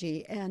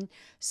psychology. And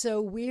so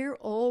we're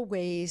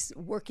always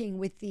working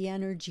with the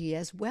energy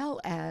as well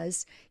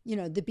as,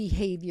 the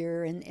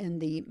behavior and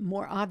the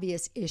more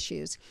obvious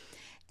issues.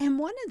 And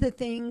one of the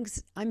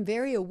things I'm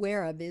very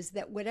aware of is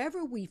that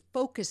whatever we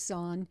focus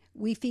on,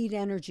 we feed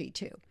energy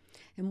to.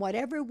 And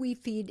whatever we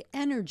feed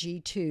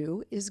energy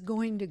to is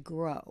going to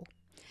grow.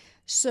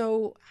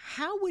 So,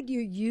 how would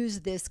you use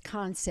this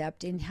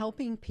concept in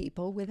helping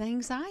people with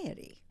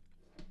anxiety?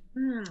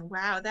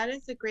 Wow, that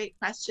is a great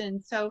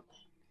question. So,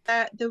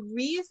 the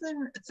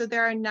reason, so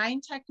there are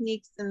 9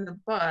 techniques in the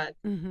book,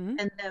 Mm-hmm.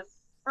 and the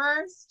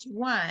first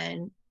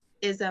one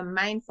is a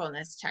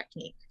mindfulness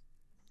technique.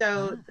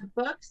 So, Ah, the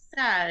book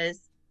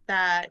says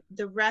that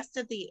the rest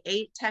of the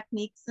 8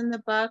 techniques in the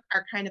book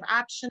are kind of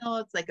optional.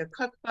 It's like a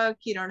cookbook.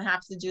 You don't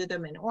have to do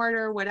them in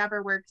order,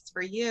 whatever works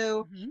for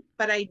you. mm-hmm.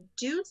 But I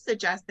do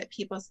suggest that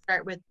people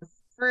start with the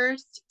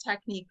first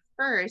technique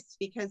first,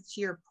 because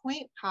to your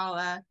point,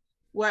 Paula,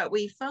 what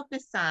we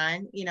focus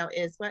on,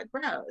 is what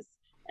grows.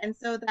 And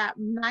so that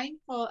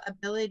mindful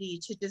ability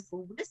to just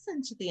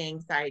listen to the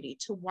anxiety,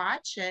 to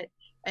watch it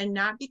and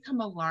not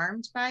become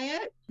alarmed by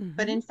it,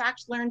 but Mm-hmm. in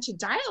fact, learn to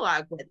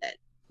dialogue with it,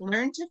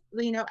 learn to,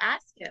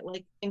 ask it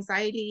like,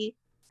 anxiety,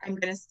 I'm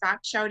going to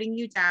stop shouting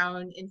you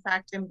down. In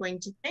fact, I'm going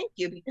to thank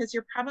you because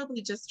you're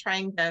probably just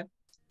trying to,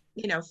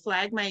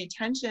 flag my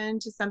attention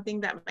to something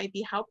that might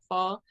be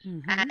helpful.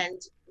 Mm-hmm.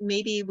 And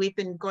maybe we've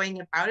been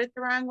going about it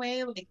the wrong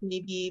way, like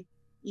maybe,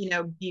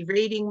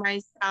 berating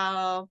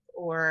myself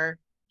or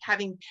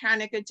having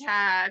panic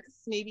attacks.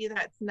 Maybe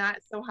that's not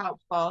so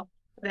helpful.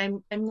 But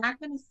I'm not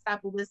going to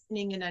stop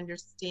listening and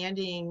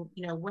understanding,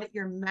 what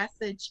your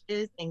message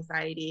is,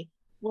 anxiety.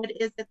 What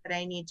is it that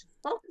I need to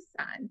focus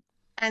on?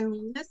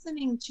 And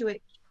listening to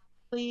it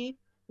carefully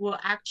will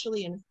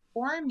actually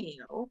inform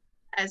you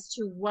as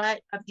to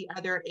what of the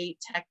other 8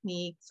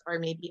 techniques, or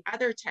maybe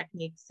other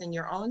techniques in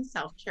your own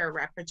self-care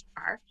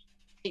repertoire,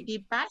 might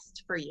be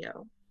best for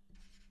you.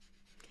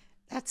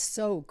 That's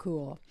so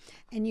cool.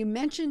 And you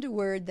mentioned a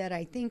word that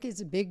I think is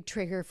a big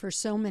trigger for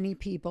so many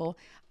people.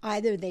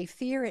 Either they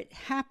fear it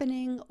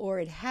happening or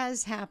it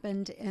has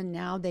happened and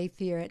now they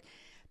fear it.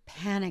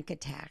 Panic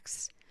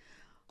attacks.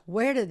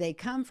 Where do they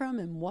come from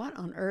and what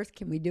on earth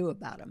can we do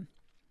about them?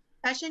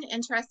 Such an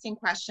interesting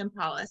question,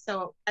 Paula.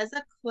 So, as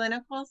a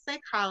clinical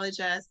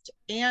psychologist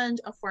and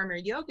a former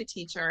yoga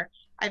teacher,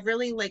 I've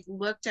really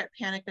looked at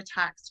panic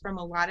attacks from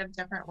a lot of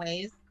different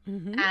ways.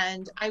 Mm-hmm.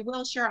 And I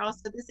will share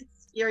also, this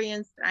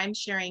experience that I'm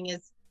sharing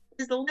is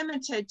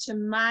limited to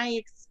my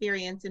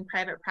experience in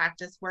private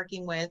practice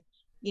working with,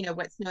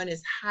 what's known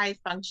as high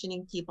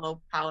functioning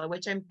people, Paula,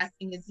 which I'm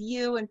guessing is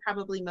you and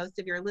probably most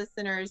of your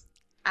listeners.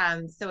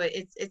 So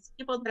it's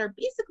people that are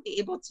basically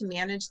able to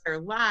manage their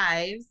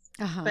lives,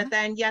 but Uh-huh.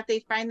 then yet they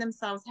find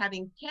themselves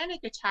having panic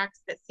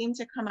attacks that seem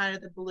to come out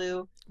of the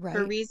blue for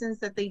Right. reasons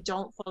that they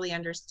don't fully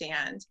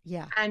understand.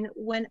 Yeah. And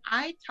when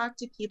I talk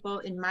to people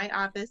in my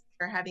office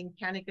that are having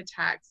panic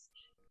attacks,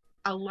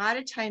 a lot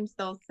of times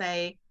they'll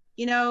say,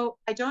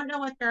 I don't know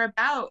what they're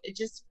about. It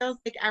just feels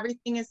like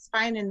everything is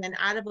fine. And then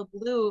out of the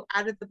blue,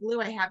 I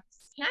have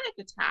this panic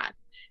attack.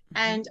 Mm-hmm.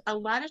 And a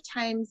lot of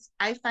times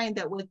I find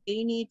that what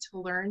they need to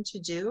learn to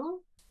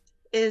do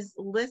is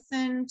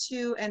listen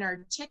to and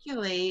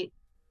articulate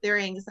their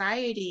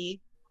anxiety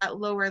at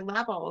lower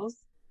levels.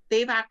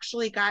 They've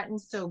actually gotten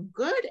so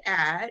good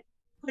at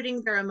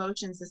putting their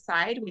emotions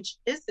aside, which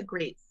is a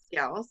great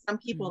skill. Some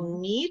Mm-hmm. people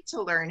need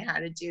to learn how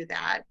to do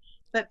that.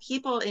 But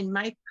people, in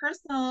my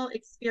personal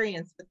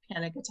experience with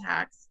panic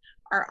attacks,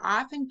 are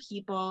often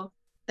people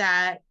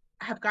that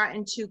have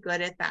gotten too good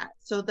at that.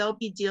 So they'll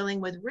be dealing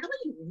with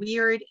really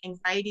weird,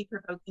 anxiety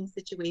provoking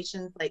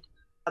situations, like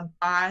a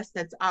boss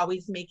that's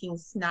always making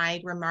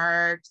snide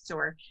remarks,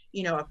 or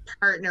a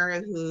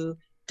partner who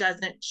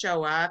doesn't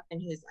show up and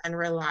who's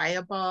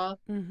unreliable.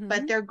 But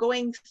Mm-hmm. they're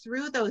going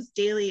through those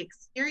daily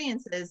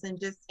experiences and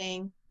just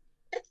saying,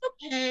 it's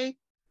okay,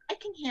 I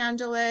can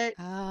handle it.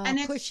 And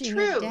it's Pushing it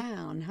true.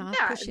 down, huh?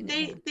 Yeah, Pushing it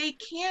they down. they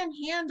can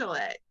handle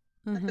it.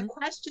 But the Mm-hmm.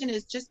 question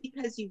is, just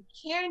because you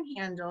can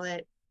handle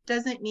it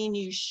doesn't mean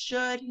you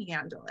should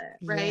handle it,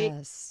 right?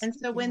 Yes. And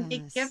so when they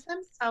give Yes.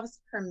 themselves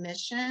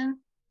permission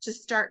to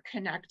start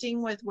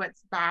connecting with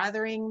what's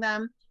bothering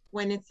them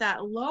when it's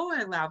at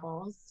lower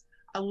levels,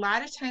 a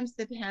lot of times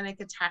the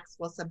panic attacks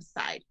will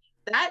subside.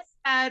 That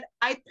And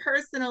I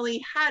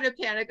personally had a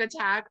panic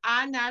attack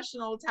on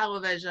national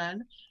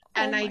television. Oh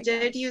And I my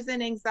did gosh. use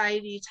an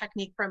anxiety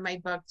technique from my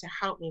book to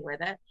help me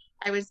with it.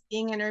 I was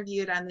being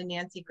interviewed on the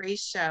Nancy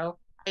Grace show.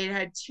 I had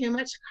had too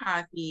much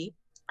coffee.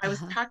 I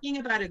was Uh-huh. talking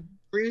about a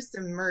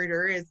gruesome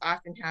murder, as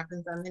often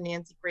happens on the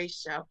Nancy Grace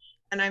show.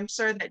 And I'm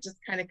sure that just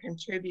kind of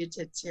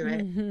contributed to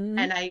it. Mm-hmm.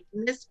 And I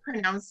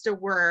mispronounced a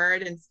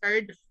word and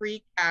started to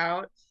freak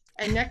out.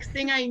 And next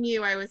thing I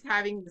knew, I was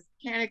having this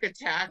panic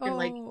attack and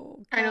like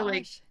Oh kind of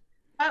like, gosh.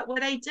 but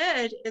what I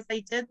did is I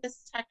did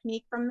this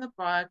technique from the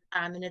book,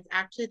 and it's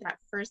actually that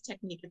first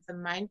technique. It's a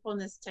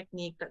mindfulness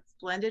technique that's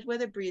blended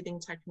with a breathing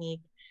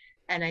technique,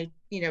 and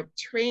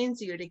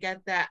trains you to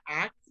get that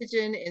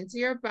oxygen into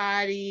your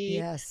body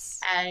Yes.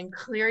 and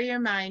clear your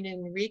mind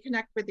and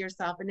reconnect with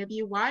yourself. And if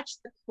you watch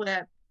the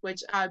clip,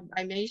 which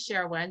I may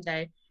share one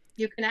day,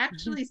 you can Mm-hmm.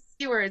 actually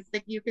see where it's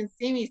like you can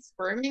see me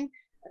squirming,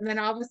 and then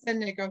all of a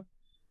sudden I go,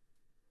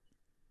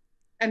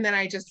 and then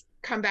I just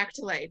come back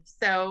to life.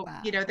 So,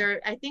 Wow.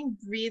 I think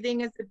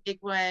breathing is a big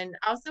one.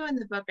 Also in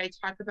the book, I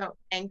talk about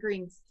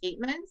anchoring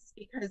statements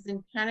because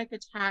in panic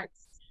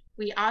attacks,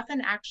 we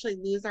often actually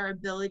lose our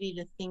ability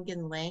to think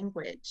in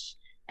language.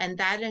 And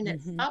that in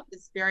Mm-hmm. itself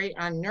is very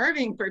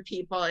unnerving for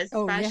people, Oh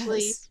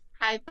especially yes.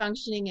 high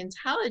functioning,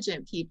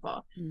 intelligent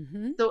people.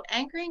 Mm-hmm. So,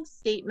 anchoring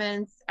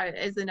statements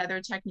is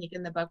another technique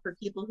in the book for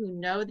people who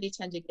know they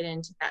tend to get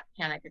into that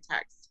panic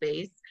attack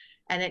space.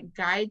 And it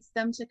guides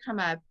them to come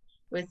up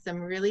with some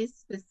really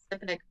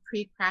specific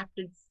pre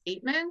crafted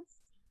statements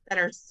that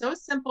are so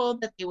simple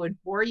that they would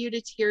bore you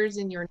to tears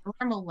in your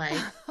normal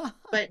life.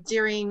 But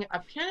during a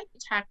panic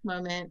attack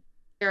moment,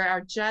 there are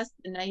just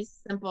the nice,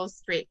 simple,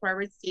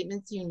 straightforward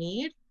statements you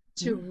need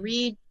to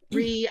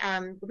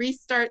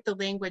restart the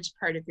language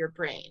part of your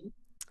brain.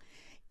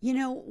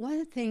 One of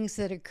the things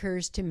that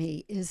occurs to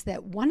me is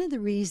that one of the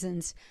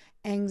reasons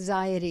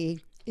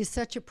anxiety is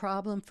such a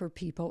problem for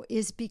people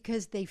is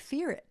because they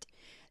fear it.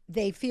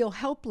 They feel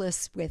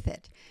helpless with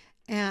it.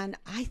 And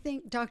I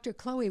think, Dr.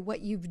 Chloe,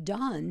 what you've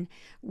done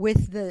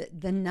with the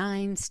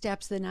 9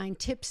 steps, the 9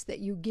 tips that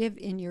you give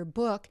in your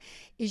book,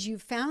 is you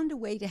found a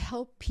way to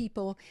help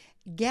people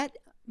get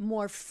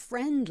more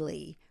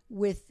friendly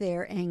with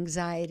their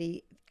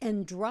anxiety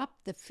and drop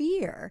the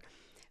fear,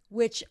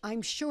 which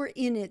I'm sure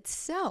in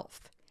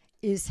itself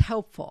is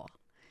helpful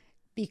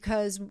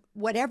because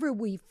whatever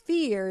we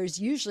fear is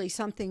usually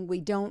something we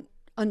don't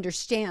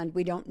understand,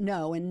 we don't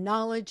know, and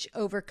knowledge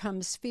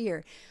overcomes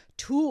fear.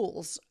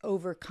 Tools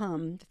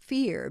overcome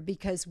fear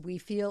because we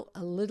feel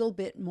a little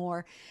bit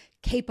more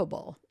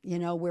capable,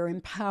 we're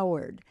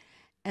empowered.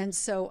 And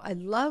so I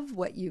love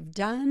what you've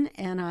done,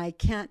 and I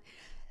can't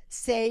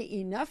say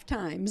enough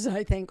times,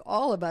 I think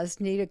all of us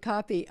need a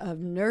copy of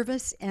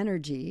Nervous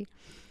Energy.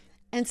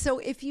 And so,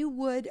 if you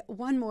would,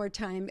 one more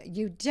time,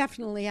 you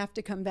definitely have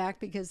to come back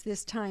because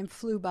this time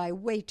flew by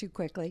way too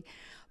quickly.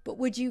 But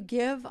would you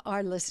give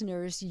our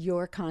listeners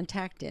your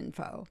contact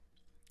info?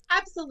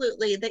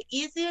 Absolutely. The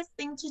easiest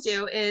thing to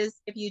do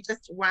is if you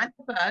just want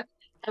the book,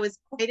 I was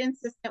quite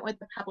insistent with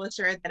the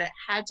publisher that it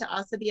had to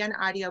also be an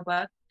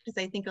audiobook because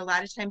I think a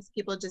lot of times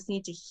people just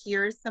need to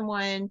hear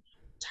someone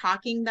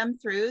talking them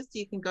through. So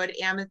you can go to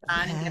Amazon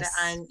and get it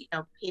Yes.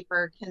 on,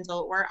 paper,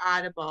 Kindle, or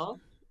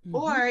Audible. Mm-hmm.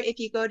 Or if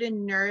you go to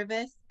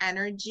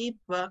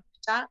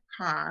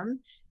nervousenergybook.com,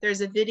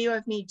 there's a video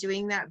of me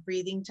doing that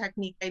breathing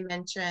technique I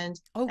mentioned,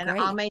 Oh, and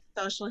all great.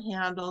 my social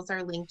handles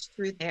are linked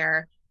through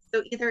there.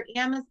 So either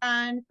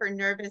Amazon for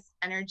Nervous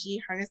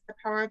Energy, Harness the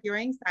Power of Your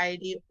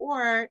Anxiety,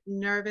 or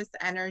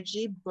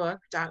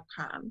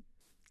nervousenergybook.com.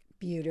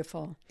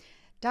 Beautiful.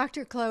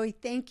 Dr. Chloe,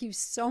 thank you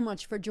so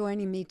much for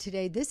joining me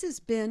today. This has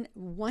been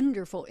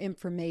wonderful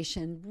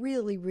information,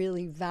 really,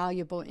 really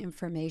valuable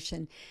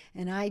information.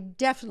 And I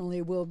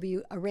definitely will be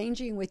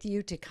arranging with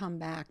you to come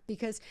back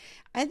because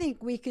I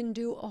think we can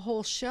do a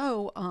whole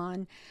show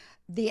on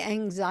the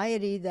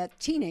anxiety that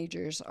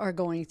teenagers are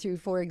going through,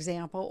 for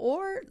example,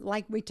 or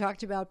like we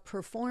talked about,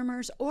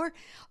 performers, or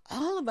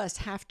all of us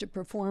have to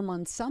perform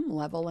on some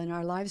level in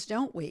our lives,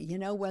 don't we?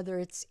 Whether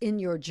it's in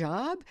your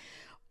job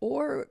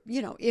or,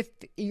 if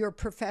your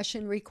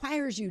profession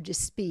requires you to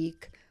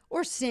speak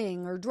or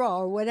sing or draw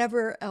or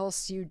whatever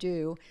else you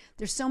do.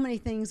 There's so many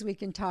things we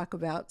can talk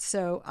about.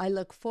 So I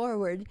look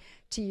forward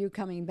to you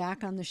coming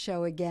back on the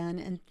show again.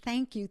 And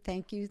thank you,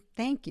 thank you,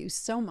 thank you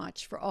so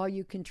much for all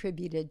you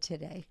contributed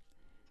today.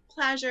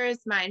 Pleasure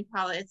is mine,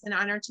 Paula. It's an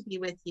honor to be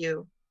with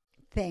you.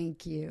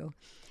 Thank you.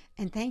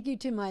 And thank you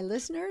to my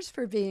listeners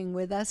for being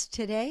with us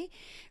today.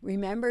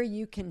 Remember,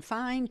 you can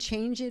find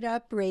Change It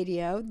Up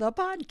Radio, the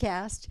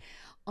podcast,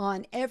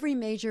 on every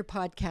major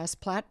podcast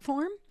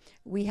platform.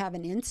 We have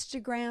an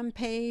Instagram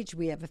page,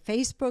 we have a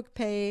Facebook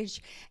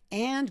page,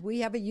 and we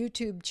have a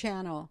YouTube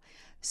channel.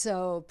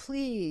 So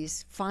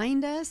please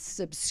find us,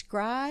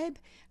 subscribe.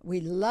 We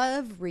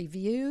love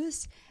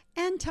reviews,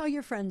 and tell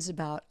your friends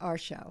about our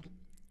show.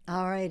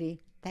 All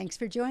righty. Thanks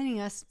for joining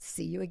us.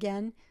 See you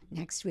again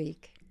next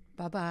week.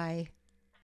 Bye bye.